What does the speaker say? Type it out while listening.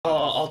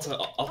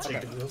I'll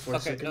take the wheel for a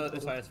second. No,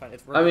 it's fine, it's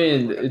fine. I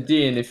mean,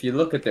 Dean, if you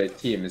look at their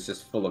team, it's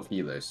just full of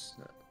healers.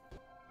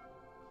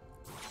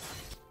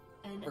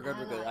 We're good.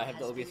 I have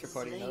the OBS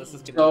recording now. This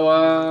is good.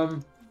 So,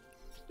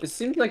 it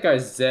seems like our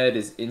Zed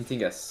is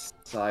inting a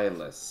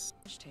Silas.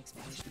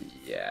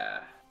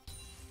 Yeah.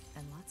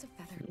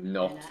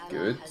 Not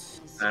good.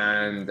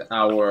 And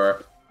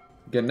our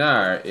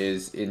Gunnar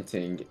is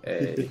inting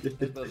a...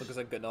 It looks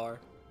like Gunnar.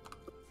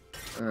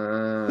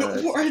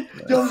 What?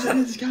 Yo, Zed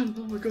is gone.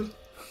 Oh my god.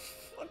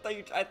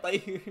 I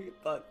thought you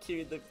thought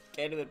Q the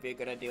cannon would be a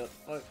good idea. What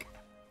the fuck?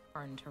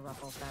 Burn to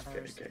ruffle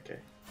feathers. Okay.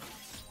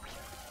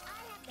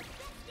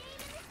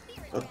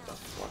 What the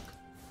fuck?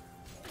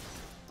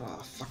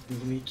 Oh, fuck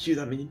me. Cue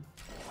that mean.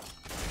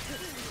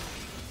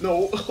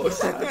 No! Oh,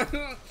 sad.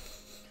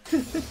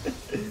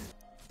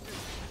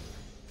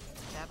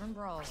 Tavern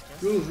brawls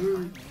just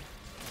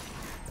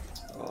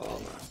Oh,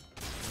 man.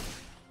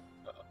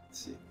 Let's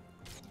see.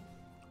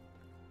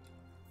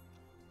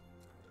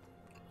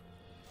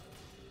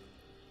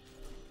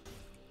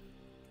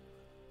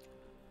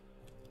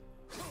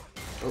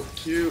 Oh,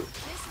 cute.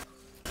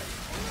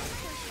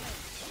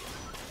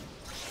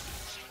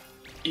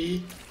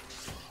 E.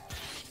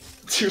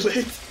 Too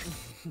late.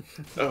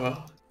 Oh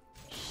well.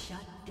 shut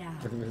down.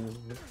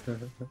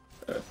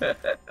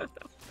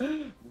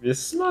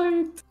 Miss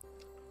Light.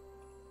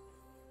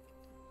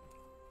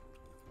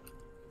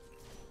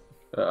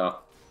 Uh-oh.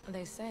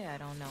 They say I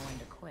don't know when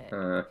to quit.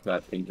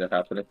 Bad things are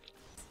happening.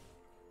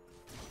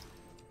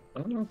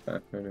 Oh,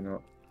 okay, maybe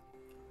not.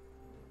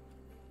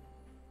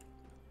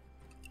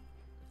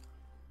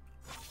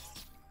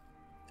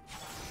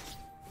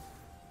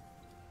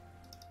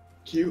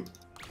 Cute.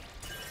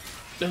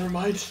 Never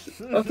mind.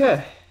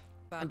 Okay.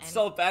 It's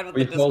so bad with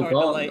We the Discord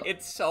hold on. delay.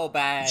 It's so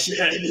bad.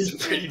 Yeah, it is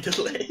pretty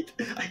delayed.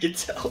 I can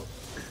tell.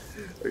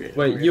 Okay,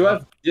 Wait, you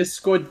have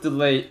Discord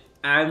delay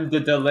and the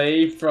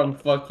delay from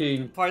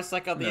fucking...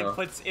 Parsec on the No.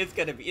 inputs, it's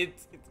gonna be...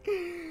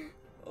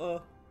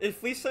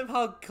 if we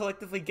somehow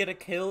collectively get a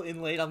kill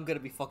in late, I'm gonna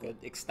be fucking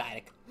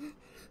ecstatic.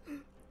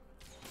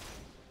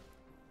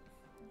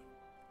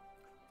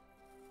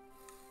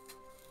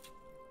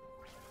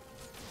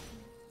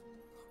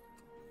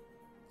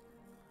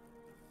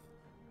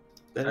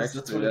 that's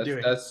what they're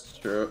doing. That's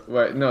true.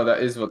 Wait, no,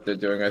 that is what they're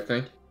doing, I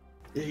think.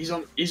 Yeah, he's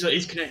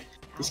connected.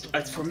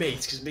 For me,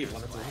 it's because me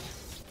wanted to.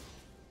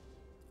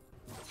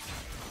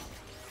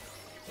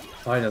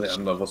 Finally,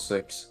 I'm level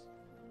 6.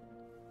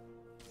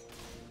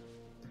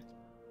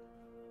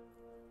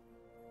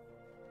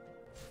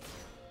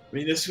 I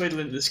mean, this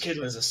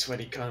Caitlyn is a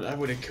sweaty cunt. I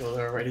would have killed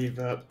her already,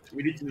 but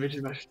we need to make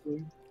a match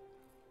thing.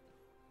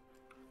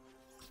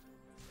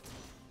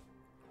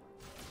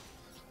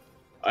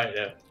 I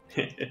know.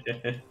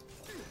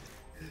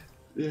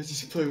 Yeah,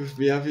 just play with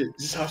Miyavi.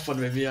 Just have fun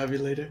with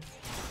Miyavi later.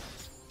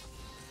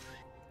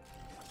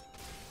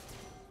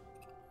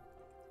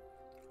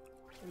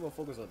 I'm gonna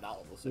focus on that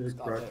level 6. Dude,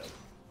 God bro. damn.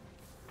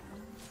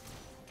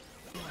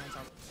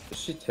 Is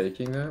she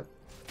taking that?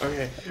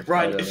 Okay,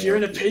 Ryan, don't if know. you're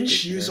in a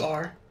pinch, use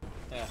R.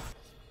 Yeah.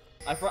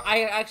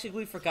 I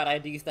actually forgot I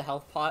had to use the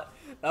health pot.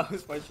 That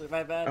was partially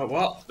my bad. Oh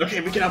well.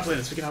 Okay, we can outplay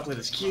this.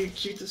 Q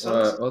to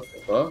sucks. What the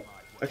fuck?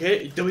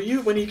 Okay,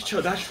 W when you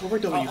dash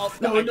forward. W. Oh,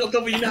 no, no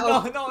W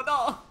now.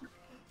 No.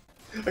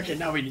 Okay,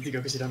 now we need to go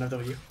because you don't have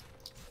W.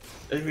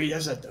 He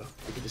has that though.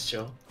 We can just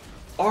chill.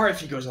 R if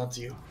he goes on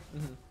to you.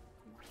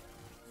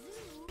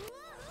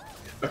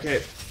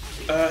 Okay.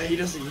 He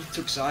doesn't. He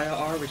took Zaya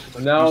R, which was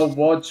like. Now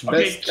watch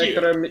Okay, Best cute.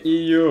 Tekram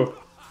EU.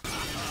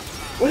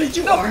 What did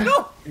you R?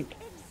 No!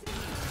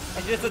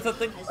 I just said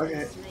something.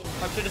 Okay.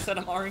 I should have said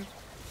I'm R'ing.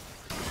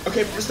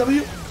 Okay, press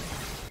W.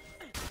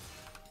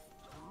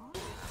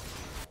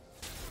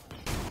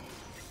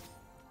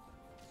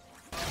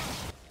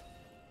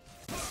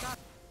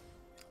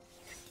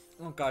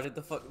 Oh god,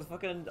 the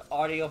fucking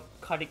audio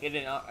cutting in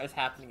and out is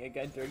happening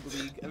again during the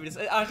league. I mean,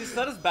 it's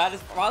not as bad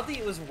as probably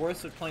it was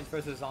worse with Plants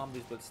vs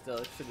Zombies, but still,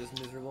 it shit is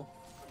miserable.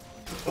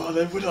 Oh,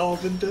 they would all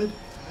been dead.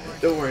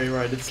 Don't worry,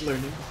 Ryan. It's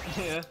learning.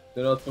 Yeah.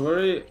 Do not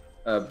worry.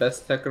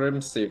 Best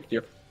Tekram saved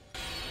you.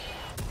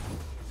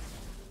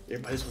 Yeah,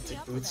 might as well take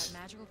That boots.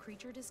 magical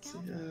creature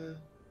discount? Yeah.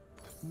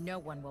 No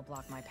one will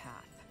block my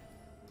path.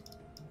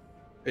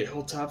 Wait,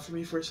 hold tab for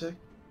me for a sec.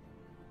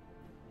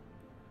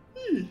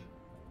 Oh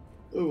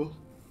well.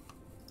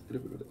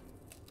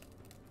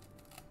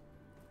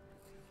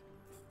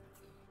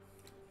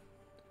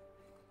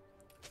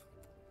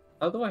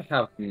 How do I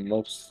have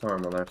most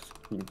farm on our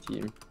fucking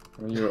team?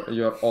 I mean,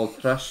 you're all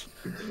trash.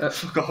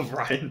 Fuck off,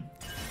 Ryan.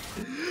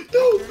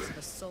 No! Those are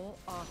the sole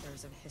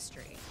authors of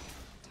history.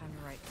 Time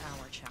to write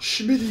our chapter.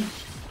 Schmitty.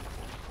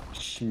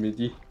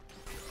 Schmidty.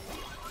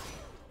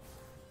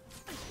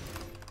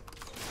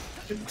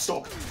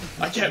 Stop.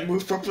 I can't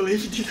move properly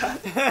if you do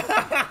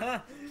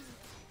that.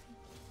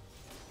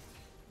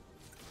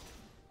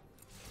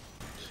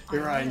 Hey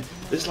Ryan,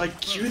 there's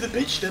like Q the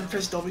bitch, then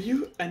press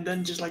W, and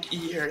then just like E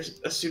here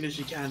as soon as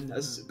you can,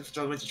 as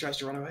when she tries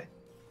to run away.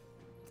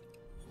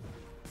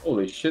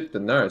 Holy shit,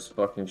 the nurse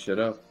fucking shit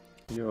up.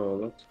 Yo,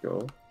 let's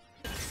go.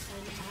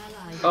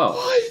 Oh.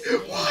 Why?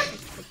 Why?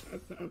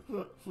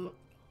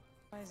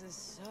 noise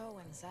is so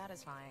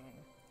unsatisfying.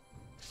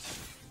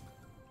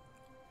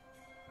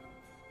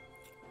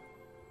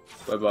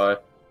 Bye bye.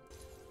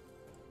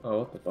 Oh,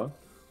 what the fuck?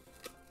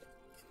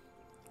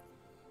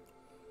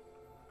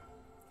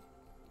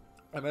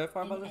 I made a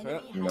far about this,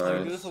 right? Nice. I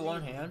can do this with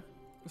one hand.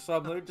 So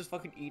I'm literally just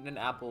fucking eating an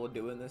apple and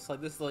doing this.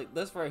 Like this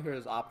right here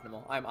is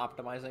optimal. I'm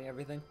optimizing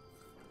everything.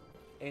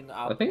 In the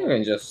I think I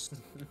can just.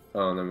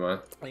 Oh, never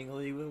mind. Playing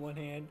with one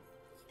hand.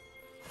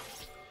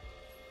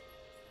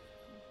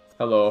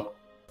 Hello,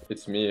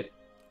 it's me.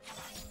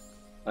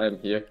 I am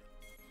here.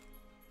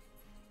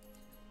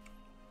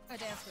 A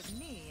dance with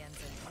me ends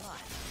in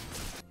blood.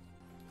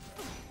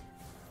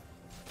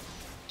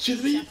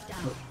 Shoot me!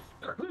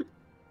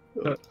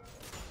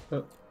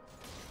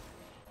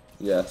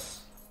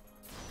 Yes.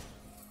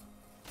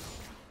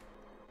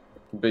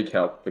 Big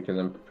help, because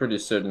I'm pretty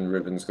certain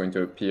Riven's going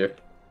to appear.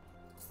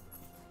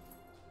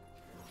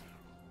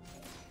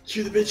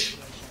 Cue the bitch!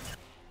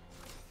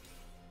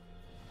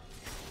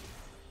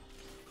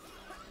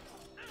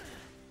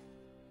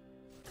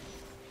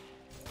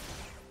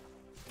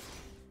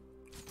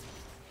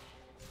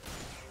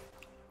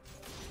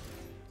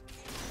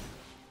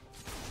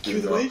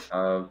 Cue the wave!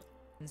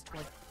 Ends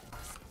toward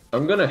us.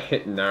 I'm gonna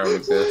hit now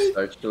with this,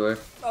 actually.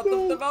 Oh,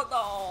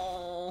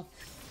 no.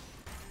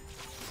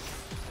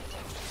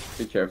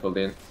 Be careful,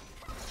 Dean.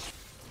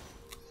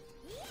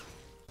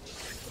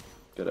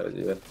 Good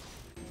idea.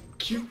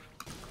 Cue!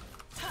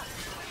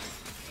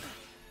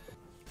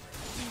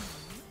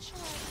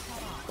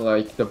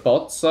 Like, the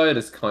bot side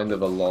is kind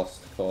of a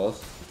lost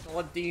cause.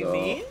 What do you So,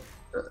 mean?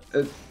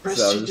 Press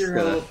so I'm just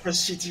gonna- CTRL,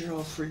 press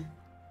CTRL free.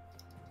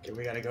 Okay,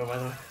 we gotta go by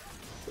the way.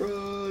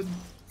 Run!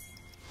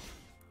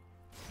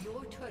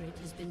 Your turret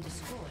has been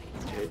destroyed.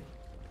 Okay.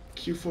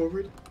 Cue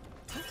forward.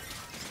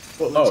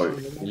 Well, Oh,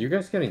 let's go. you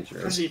guys getting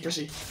jerked? Proceed,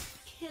 proceed.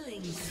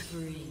 Killing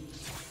spree.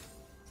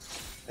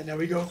 And now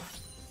we go.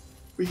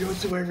 We go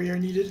to wherever you're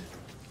needed.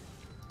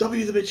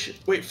 W the bitch.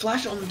 Wait,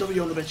 flash on the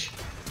W on the bitch.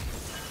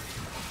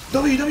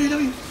 W, W,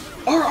 W.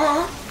 R, R,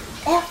 R.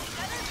 R.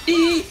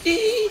 E, E,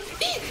 E,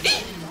 E,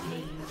 E.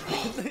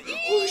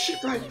 Holy shit,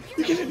 Brian.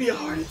 You're giving me a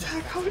heart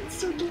attack. How it's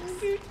so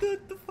delayed.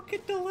 Dude, the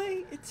fucking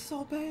delay. It's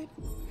so bad.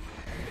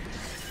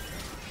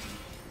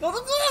 No.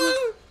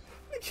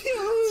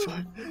 It's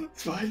fine.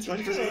 It's fine. It's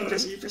fine. Proceed,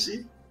 proceed,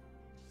 proceed.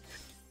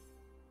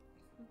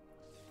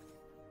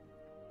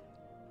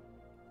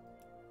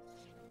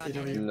 Okay,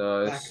 W.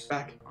 Nice.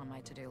 Back, On my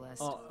to-do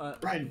list. Oh,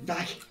 Brian,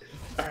 back.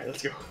 Alright,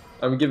 let's go.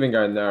 I'm giving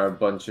Garnera a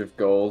bunch of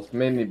gold,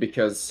 mainly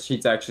because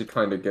he's actually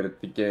kind of good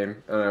at the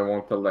game, and I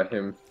want to let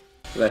him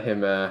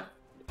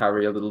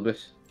carry a little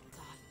bit.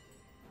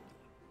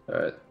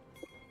 Alright,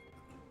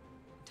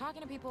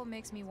 Talking to people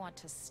makes me want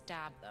to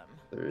stab them.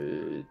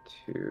 3,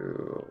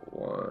 2,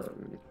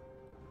 1.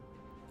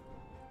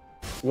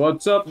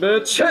 What's up,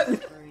 bitch?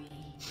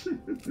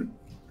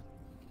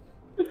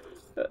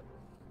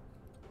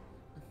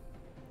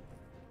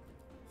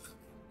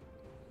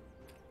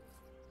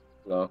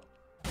 Hello.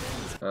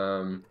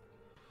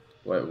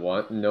 Wait,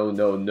 what? No,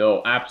 no,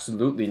 no,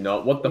 absolutely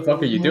not. What the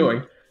fuck are you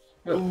doing?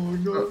 Oh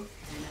no.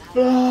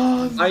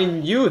 Run! I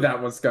knew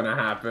that was gonna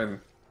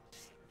happen.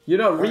 You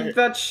don't read Alright.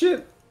 that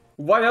shit?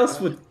 Why else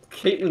would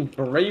Caitlyn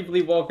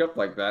bravely walk up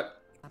like that?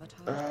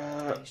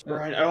 Sabotage.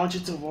 Brian, I want you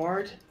to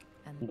ward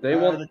And They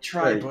want the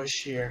tri Wait,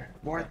 bush here.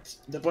 Ward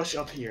the bush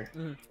up here.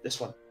 Mhm. This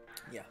one.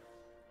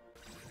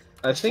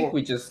 I think for-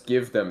 we just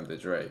give them the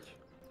Drake.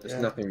 There's Yeah.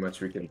 nothing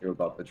much we can do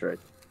about the Drake.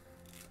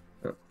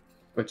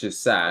 Which is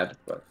sad,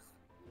 but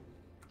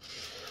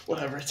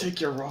Whatever, take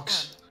your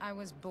rocks. I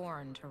was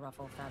born to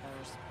ruffle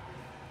feathers.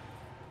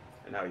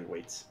 And now he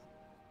waits.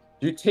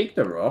 you take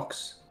the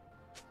rocks.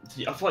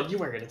 Yeah, I thought you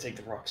were gonna take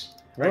the rocks.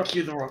 What? Right,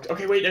 cue the rocks.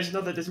 Okay, wait,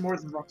 there's more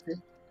than rocks here.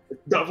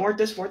 No, ward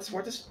this, ward this,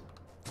 ward this.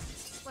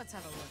 Let's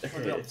have a look.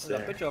 Okay, Yo, it's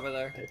there's a there. bitch over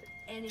there.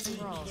 Enemy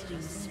Rolls.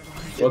 killing spree.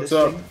 Get What's this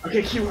up? thing.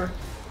 Okay, cue her.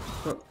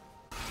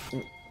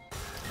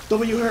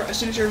 W her as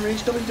soon as you're in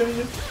range. W,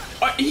 W,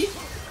 W. E!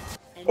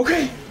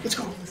 Okay, let's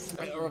go.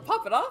 We're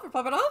popping off. We're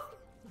popping off.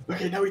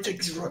 Okay, now we take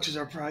these rocks as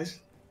our prize.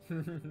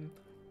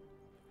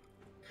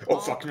 Oh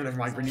fuck, no, never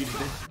mind, we're needing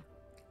it.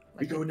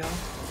 We go now.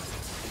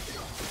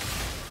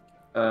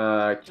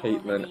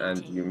 Caitlyn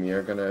and Yumi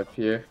are gonna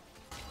appear.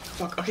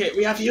 Fuck, okay,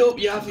 we have heal,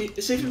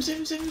 save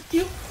him,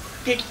 heal.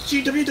 Okay,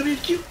 Q, W, W,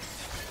 Q.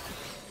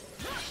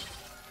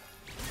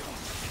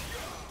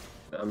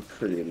 I'm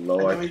pretty low,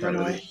 And I then we can't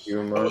run really away. do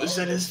Oh, much. is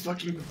that his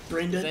fucking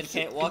brain dead? Then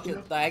can't walk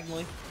it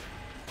diagonally.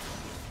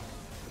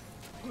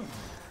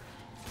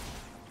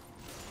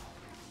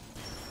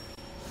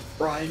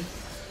 Brian.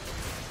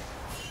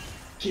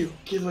 Q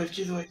the wave,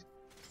 Q the wave.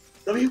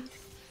 W.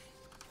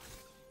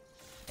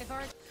 If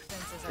our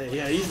defenses are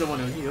Yeah, he's the one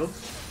who healed.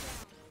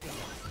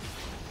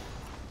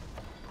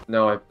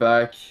 Now I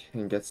back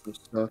and get some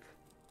stuff.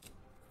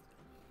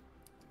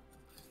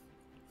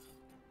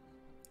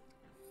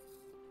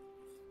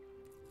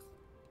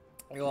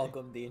 You're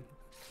welcome, Dean.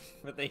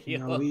 With the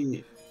heal. No,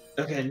 we...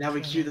 Okay, now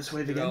we Q this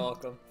wave You're again.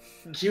 welcome.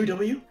 Q,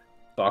 W.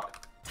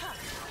 Fuck.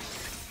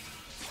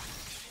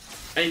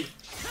 Hey.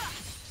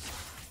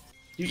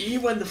 You E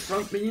when the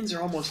front minions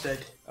are almost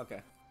dead.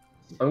 Okay.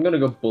 I'm gonna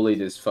go bully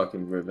this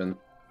fucking Riven.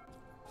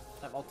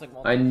 I'll take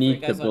I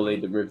need to guys on bully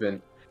me. the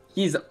Riven.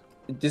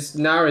 This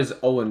Nara is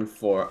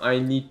 0-4. I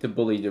need to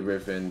bully the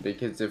Riven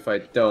because if I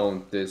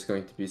don't, there's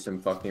going to be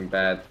some fucking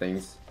bad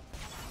things.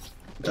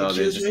 No, Okay,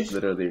 they choose just Wraith.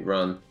 literally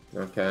run.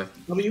 Okay.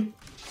 W.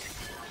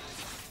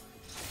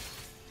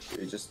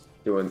 We're just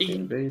doing E.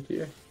 team bait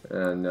here.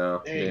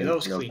 No, There you go, that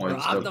was no clean. point, We're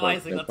no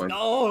point, optimizing, no let's point.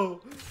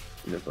 go!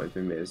 No point.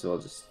 We may as well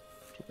just.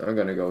 I'm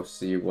gonna go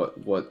see what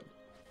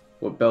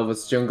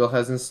Belvet's jungle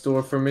has in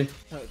store for me.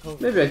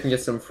 Maybe I can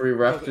get some free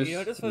raptors. You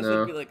know there's supposed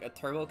No. to be like a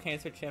turbo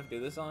cancer champ do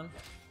this on?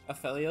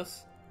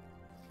 Aphelios?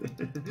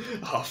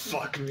 Oh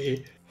fuck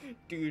me.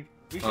 Dude,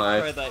 we should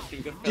Alright. try that,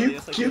 dude. Cute,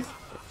 Aphelios like cute.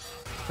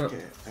 this.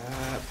 Okay.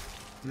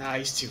 Nah,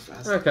 he's too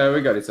fast. Okay,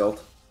 we got his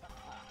ult.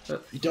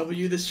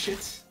 W this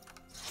shit.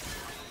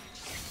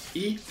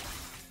 E.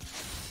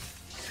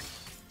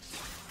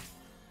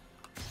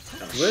 Oh,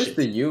 Where's shit.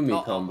 the Yumi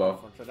Oh,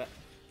 combo? for that.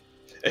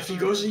 If he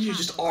goes in, you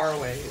just R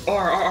away.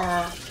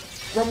 R.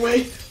 Wrong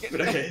way.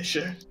 But okay,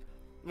 sure.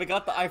 We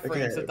got the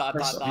iframes, so dot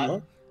press dot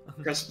dot.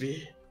 B. Press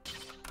B.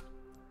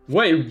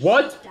 Wait,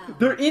 what?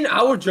 They're in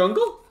our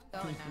jungle?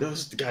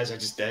 Those guys are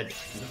just dead.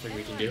 Nothing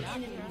we can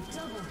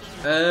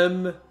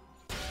do.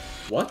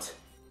 What?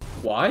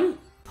 Why? You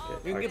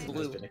can Our get team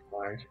has blue. been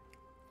acquired.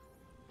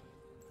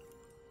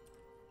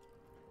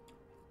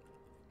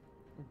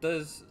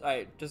 Does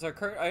our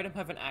current item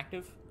have an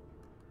active?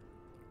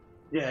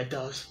 Yeah, it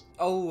does.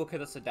 Oh, okay,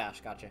 that's a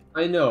dash. Gotcha.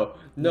 I know.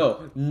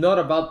 No, not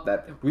about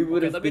that. We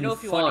would Okay, have let me been know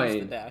if you want to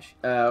use fine the dash.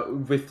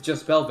 with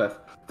just Belveth.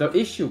 The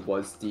issue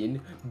was, Dean,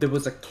 there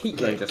was a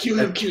Caitlyn Okay, just Q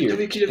him, Q, W,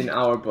 appeared Q, in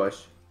W. our bush.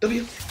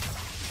 W.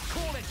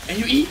 And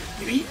you E,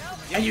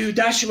 and you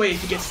dash away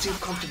if he gets too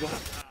comfortable.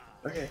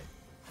 Okay.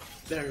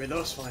 There we go, that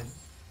was fine.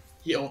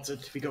 He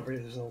ulted, we got rid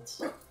of his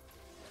ults.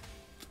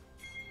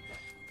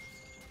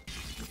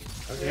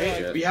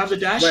 Okay, Yeah. we have the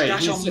dash, Wait,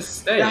 dash he's on. just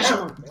staying. Dash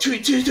on. Two.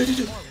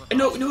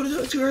 No,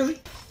 too early.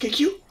 Okay,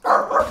 Q.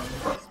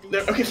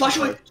 There, okay, flash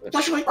away.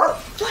 Flash away.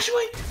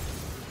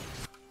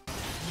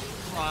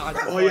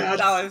 Oh, yeah,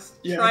 that was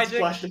Yeah, tragic.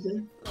 flash the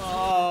thing.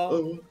 Oh,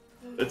 Oh,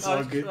 it's that all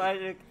was good.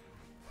 tragic.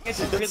 It's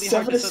That's really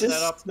hard 7 to set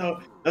that up. assists. No,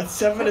 that's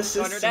 7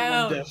 assists and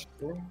down. 1 death.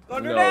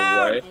 Thunder No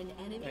down! way. An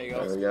enemy There you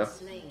has go. There we go. been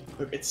slain.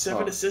 Look, it's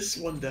 7 Oh. assists,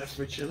 1 death.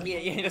 We're chilling.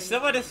 Yeah, the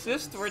 7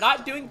 assist, we're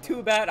not doing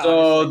too bad,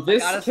 So honestly. I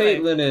this gotta say.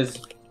 Caitlyn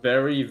is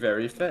very,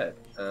 very fed.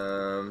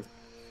 No,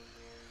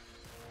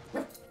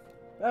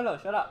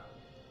 shut up.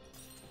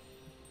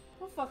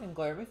 Don't fucking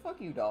glare at me.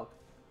 Fuck you, dog.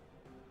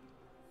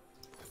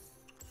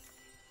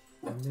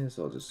 I may as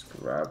well just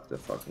grab the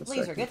fucking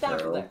Laser, second get down from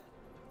barrel. there.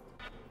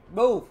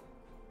 Move.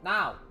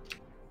 Now.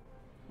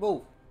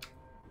 Move.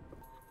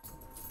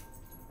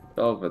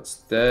 Velvet's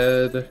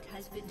dead.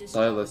 Has been destroyed.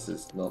 Silas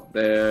is not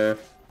there.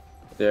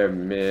 They're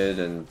mid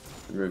and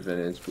Riven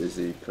is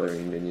busy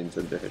clearing minions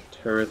under her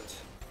turret.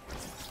 I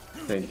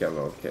think I'm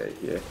okay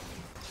here.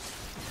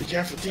 Be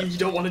careful, team. You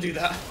don't want to do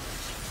that.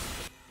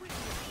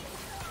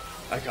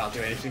 I can't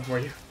do anything for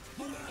you.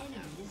 The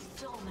enemy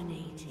is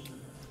dominating.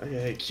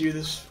 Okay, cue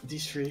these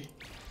 3. Okay,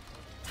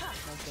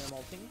 I'm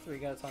ulting. 3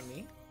 guys on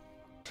me.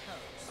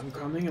 I'm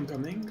coming.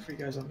 3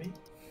 guys on me.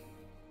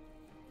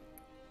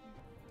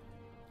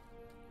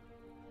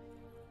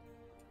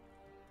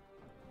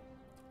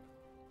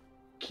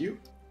 Q.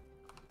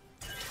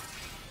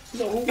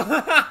 No.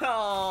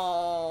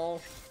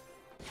 Oh.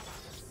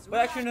 But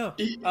actually, no.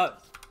 I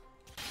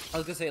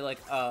was gonna say, like,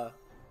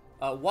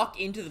 walk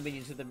into the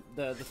minions so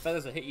the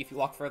feathers will hit you if you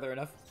walk further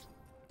enough.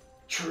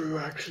 True,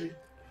 actually.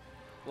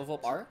 Level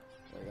up R?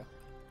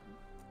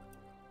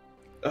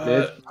 There you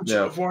go.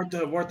 No.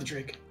 Ward the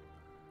Drake.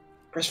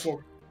 Press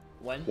 4.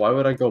 When? Why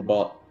would I go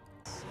bot?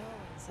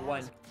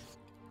 When?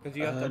 Because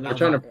you have to. no. We're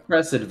trying to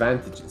press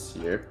advantages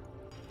here.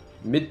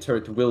 Mid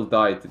turret will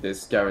die to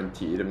this,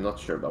 guaranteed. I'm not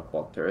sure about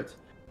bot turret.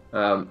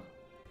 And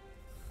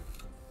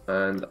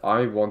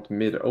I want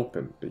mid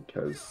open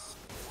because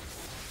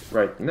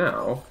right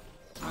now.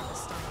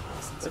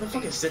 What the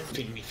fuck is that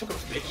ping me? Fuck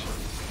off, bitch.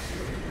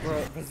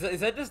 Bro,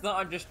 is that just not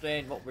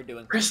understand what we're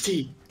doing? Press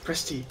T.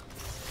 Press T.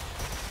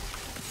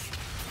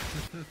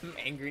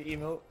 Angry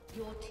emote.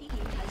 Your team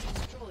has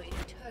destroyed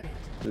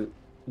a turret.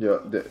 Yeah,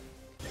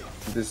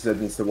 this that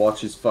needs to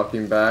watch his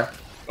fucking back.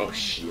 Oh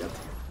shit.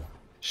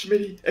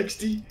 Schmitty,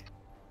 XD.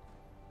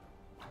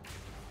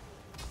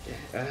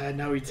 Yeah,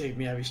 now he take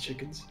me out of his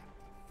chickens.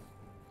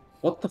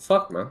 What the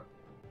fuck, man?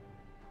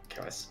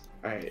 Guys.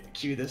 Alright,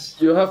 cue this.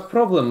 You have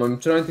problem. I'm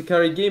trying to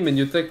carry game and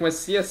you take my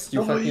CS.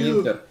 You Oh, fucking you.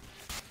 idiot.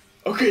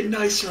 Okay,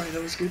 nice, Ryan,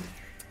 that was good.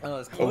 Oh,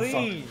 it's Oh, fuck.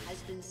 clean. Has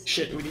been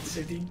Shit, we need to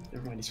save team.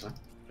 Never mind, he's fine.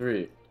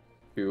 3,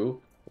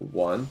 2,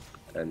 1,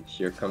 and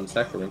here comes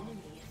Hecarim.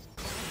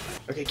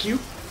 Okay, Q.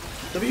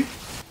 W.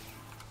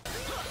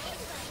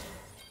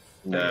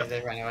 Nah, Okay,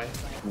 they ran away.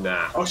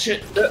 nah. Oh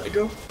shit,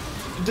 go.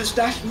 Just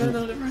dash. No,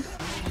 never mind.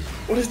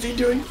 What is Dean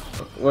doing?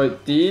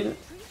 Wait, Dean?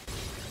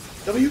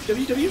 W.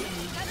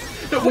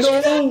 No,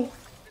 what's No!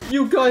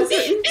 You guys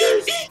are in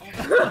this!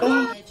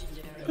 Oh,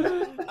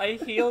 legendary. I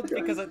healed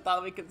because I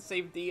thought we could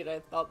save D, and I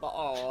thought,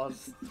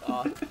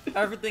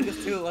 everything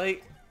is too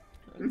late.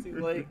 It's too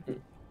late.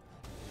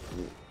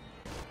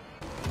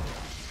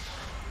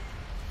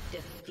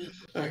 Defeat.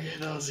 Okay,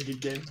 that was a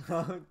good game.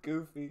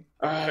 Goofy.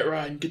 Alright,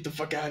 Ryan, get the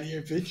fuck out of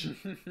here, bitch.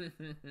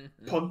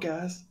 Punk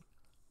ass.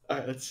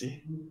 Alright, let's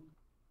see.